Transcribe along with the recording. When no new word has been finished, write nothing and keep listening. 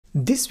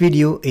This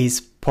video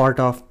is part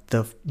of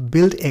the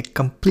Build a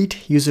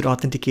Complete User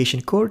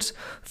Authentication course.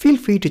 Feel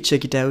free to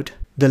check it out.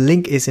 The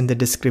link is in the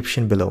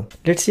description below.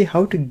 Let's see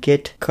how to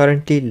get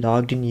currently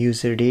logged in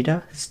user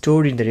data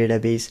stored in the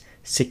database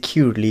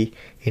securely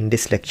in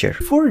this lecture.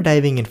 Before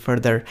diving in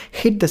further,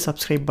 hit the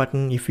subscribe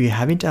button if you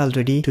haven't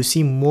already to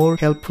see more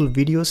helpful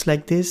videos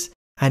like this.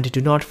 And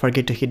do not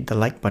forget to hit the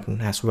like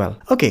button as well.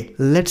 Okay,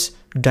 let's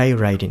dive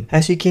right in.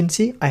 As you can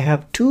see, I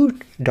have two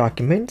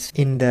documents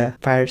in the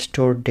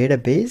Firestore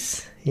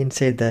database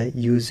inside the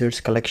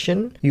users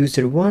collection,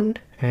 user 1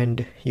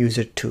 and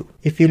user 2.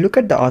 If you look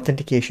at the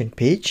authentication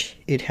page,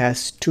 it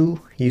has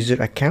two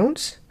user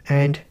accounts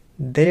and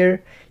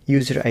their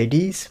user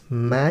IDs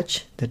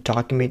match the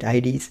document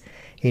IDs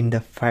in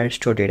the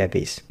Firestore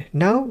database.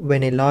 Now,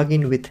 when I log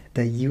in with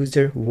the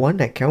user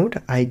 1 account,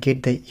 I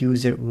get the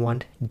user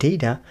 1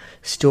 data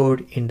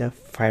stored in the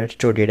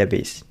Firestore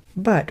database.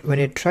 But when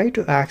I try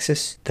to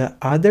access the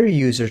other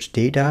user's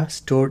data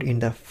stored in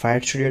the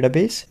Firestore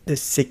database, the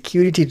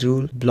security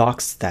rule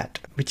blocks that,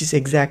 which is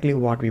exactly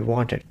what we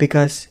wanted,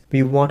 because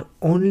we want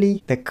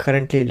only the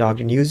currently logged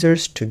in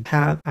users to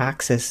have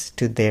access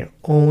to their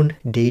own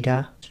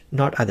data,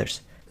 not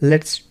others.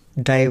 Let's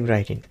dive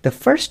right in. The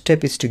first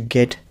step is to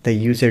get the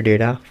user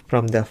data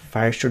from the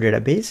Firestore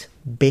database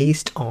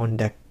based on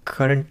the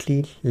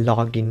currently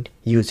logged in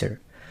user.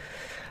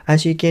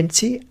 As you can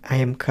see, I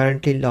am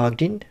currently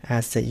logged in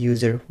as the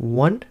user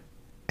 1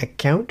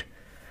 account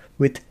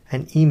with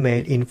an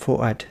email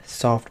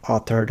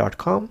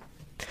info@softauthor.com.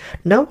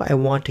 Now I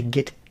want to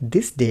get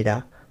this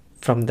data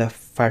from the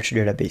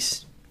Firestore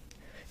database.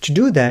 To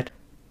do that,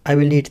 I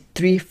will need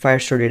three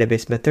Firestore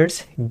database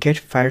methods: get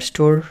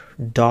Firestore,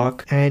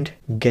 doc, and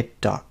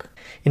get doc.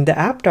 In the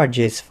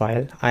app.js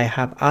file, I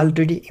have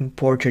already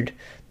imported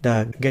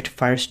the get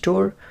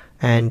Firestore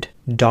and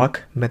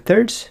doc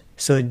methods.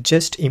 So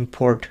just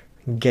import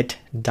get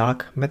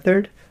doc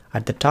method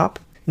at the top.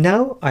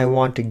 Now I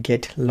want to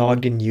get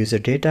logged in user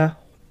data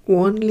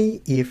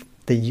only if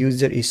the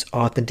user is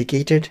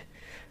authenticated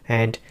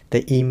and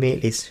the email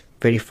is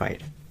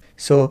verified.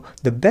 So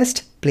the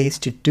best place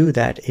to do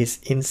that is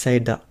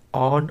inside the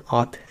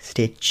onAuth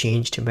state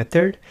changed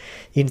method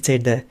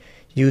inside the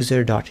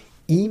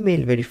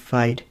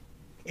user.emailVerified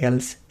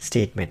else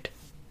statement.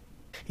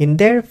 In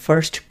there,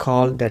 first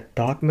call the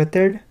doc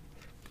method.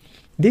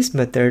 This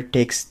method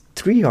takes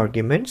three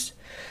arguments.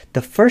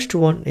 The first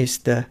one is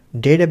the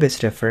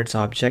database reference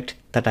object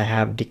that I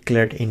have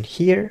declared in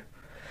here.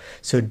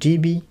 So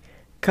db,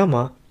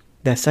 comma,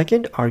 the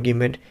second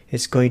argument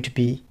is going to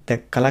be the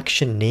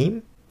collection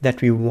name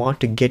that we want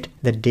to get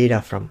the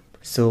data from.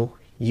 So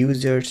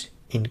users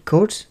in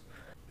quotes.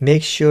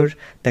 Make sure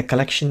the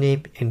collection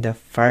name in the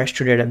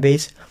Firestore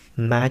database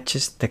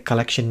matches the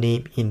collection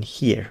name in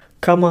here,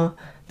 comma,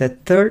 the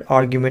third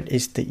argument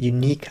is the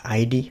unique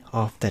ID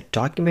of the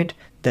document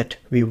that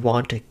we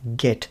want to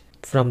get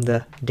from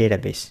the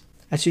database.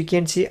 As you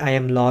can see, I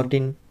am logged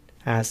in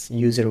as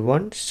user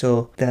 1,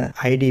 so the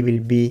ID will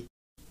be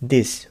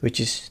this, which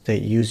is the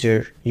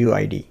user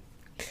UID.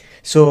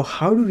 So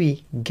how do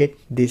we get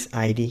this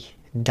ID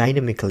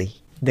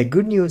dynamically? The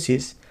good news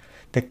is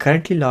the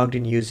currently logged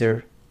in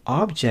user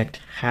object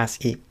has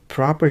a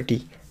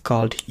property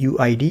called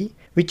UID,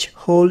 which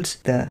holds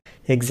the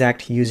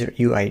exact user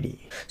UID.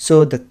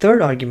 So the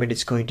third argument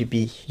is going to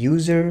be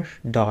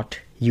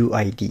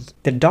user.UID.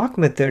 The doc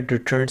method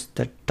returns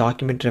the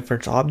document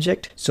reference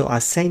object, so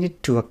assign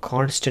it to a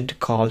constant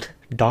called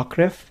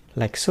docref,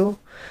 like so.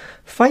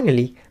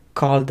 Finally,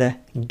 call the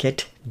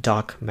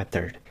getDoc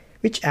method,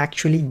 which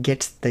actually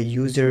gets the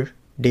user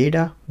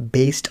data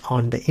based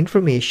on the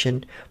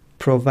information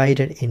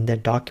provided in the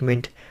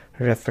document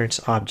reference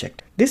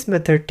object. This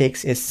method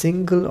takes a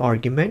single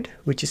argument,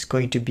 which is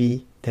going to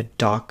be the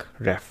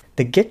docref.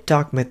 The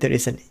getDoc method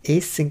is an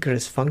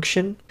asynchronous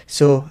function,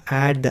 so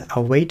add the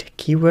await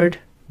keyword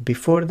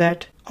before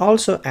that.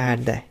 Also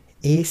add the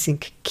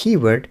async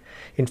keyword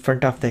in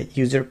front of the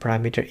user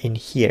parameter in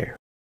here.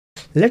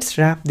 Let's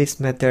wrap this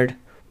method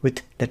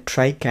with the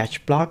try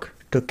catch block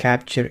to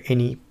capture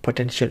any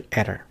potential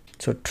error.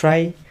 So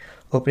try,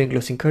 opening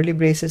closing curly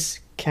braces,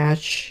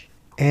 catch,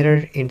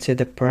 error inside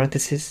the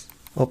parenthesis,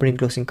 opening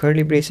closing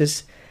curly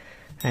braces,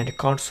 and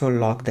console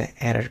log the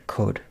error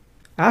code.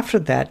 After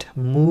that,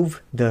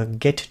 move the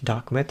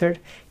getDoc method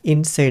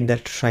inside the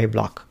try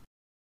block.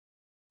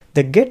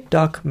 The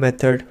getDoc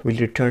method will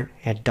return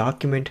a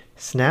document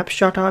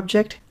snapshot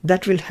object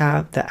that will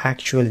have the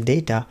actual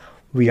data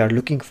we are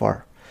looking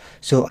for.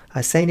 So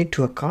assign it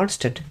to a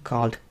constant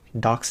called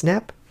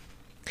docSnap.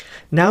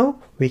 Now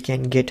we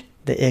can get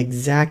the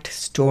exact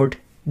stored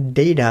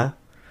data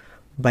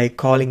by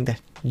calling the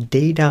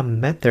data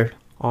method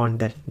on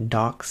the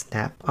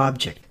docSnap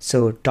object.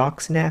 So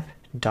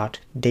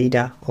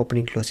docSnap.data,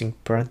 opening closing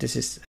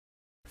parenthesis.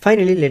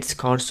 Finally, let's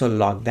console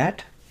log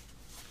that.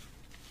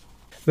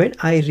 When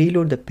I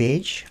reload the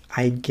page,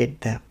 I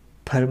get the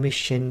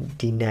permission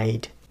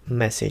denied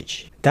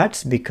message.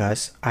 That's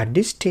because at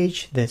this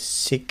stage, the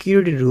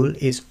security rule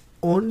is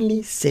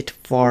only set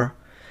for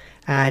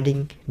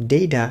adding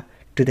data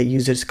to the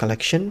user's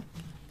collection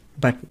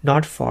but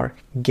not for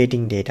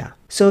getting data.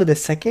 So the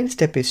second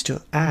step is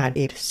to add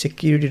a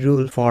security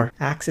rule for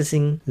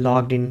accessing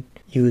logged in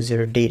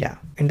user data.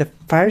 In the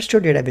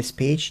Firestore database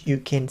page, you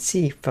can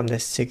see from the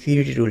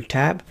security rule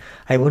tab,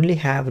 I only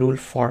have rule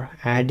for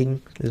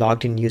adding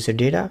logged in user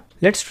data.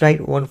 Let's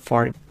write one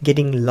for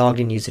getting logged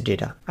in user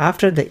data.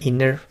 After the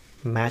inner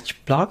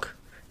match block,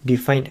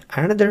 define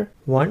another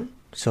one.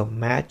 So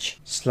match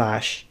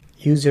 /user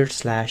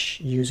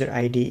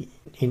ID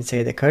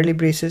inside the curly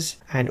braces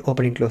and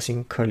opening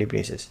closing curly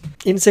braces.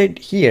 Inside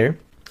here,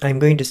 I'm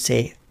going to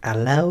say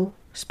allow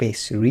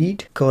space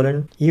read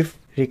colon if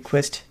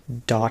request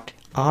dot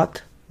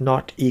auth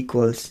not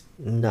equals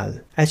null.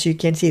 As you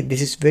can see,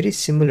 this is very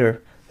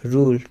similar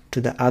rule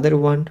to the other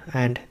one,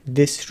 and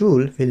this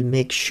rule will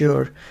make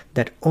sure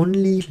that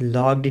only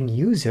logged in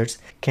users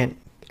can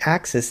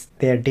access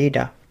their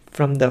data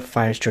from the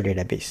Firestore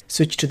database.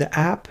 Switch to the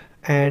app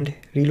and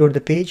reload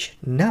the page.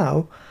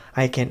 Now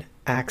I can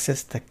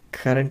access the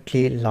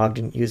currently logged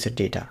in user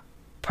data.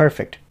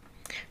 Perfect.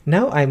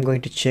 Now I'm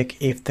going to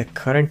check if the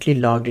currently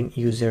logged in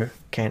user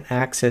can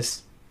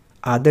access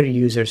other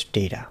users'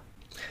 data.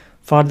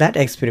 For that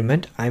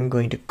experiment, I'm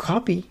going to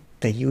copy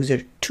the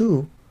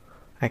user2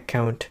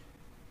 account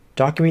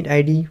document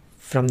ID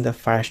from the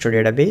Firestore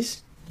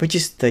database, which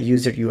is the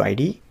user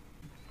UID.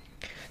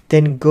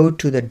 Then go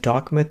to the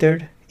doc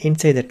method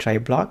inside the try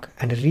block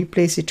and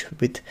replace it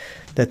with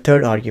the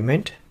third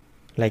argument,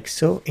 like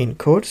so, in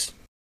quotes.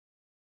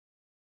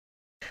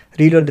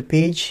 Reload the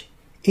page.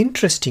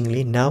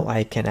 Interestingly, now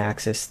I can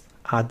access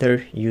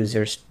other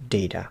users'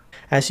 data.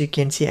 As you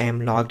can see, I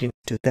am logged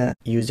into the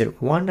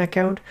user1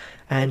 account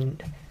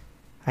and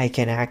I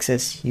can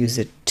access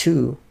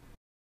user2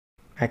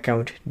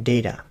 account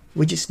data,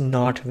 which is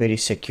not very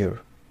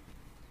secure.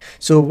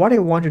 So what I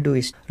want to do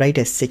is write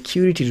a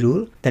security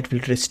rule that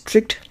will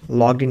restrict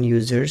logged in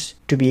users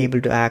to be able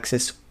to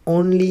access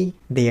only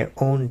their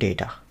own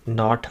data,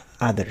 not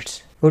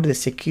others. Go to the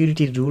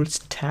security rules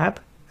tab.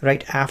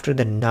 Right after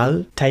the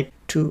null, type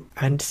 2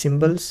 and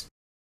symbols,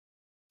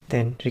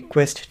 then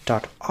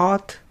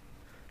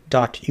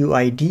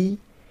request.auth.uid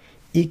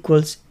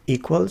equals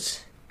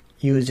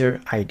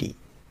user ID.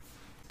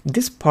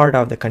 This part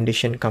of the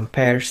condition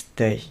compares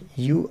the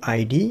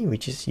UID,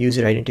 which is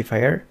user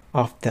identifier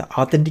of the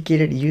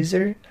authenticated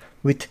user,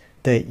 with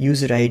the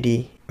user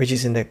ID, which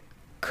is in the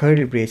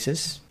curly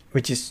braces,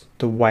 which is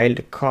the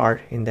wild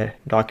card in the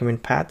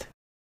document path.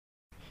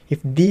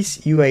 If these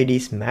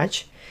UIDs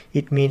match,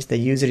 it means the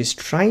user is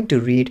trying to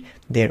read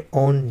their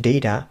own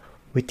data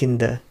within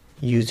the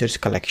user's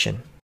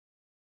collection.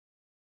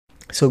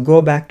 So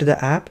go back to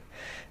the app,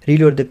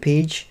 reload the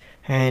page,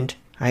 and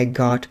I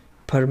got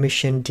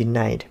permission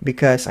denied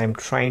because I'm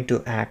trying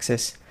to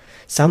access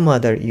some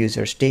other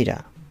user's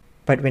data.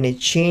 But when I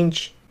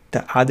change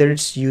the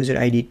other's user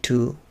ID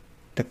to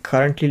the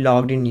currently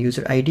logged in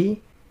user ID,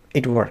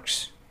 it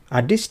works.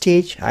 At this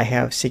stage, I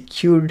have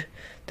secured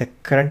the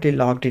currently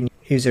logged in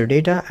user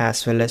data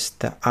as well as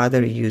the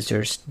other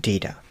users'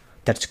 data.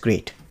 That's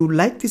great. If you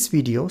like this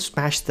video,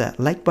 smash the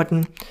like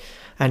button,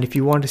 and if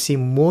you want to see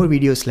more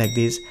videos like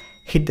this,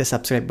 hit the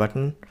subscribe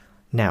button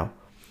now.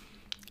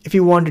 If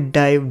you want to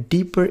dive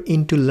deeper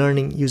into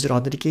learning user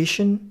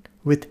authentication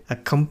with a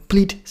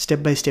complete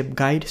step-by-step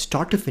guide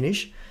start to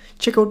finish,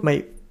 check out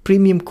my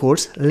premium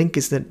course. Link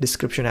is in the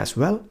description as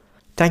well.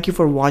 Thank you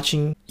for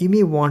watching. You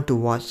may want to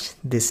watch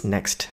this next.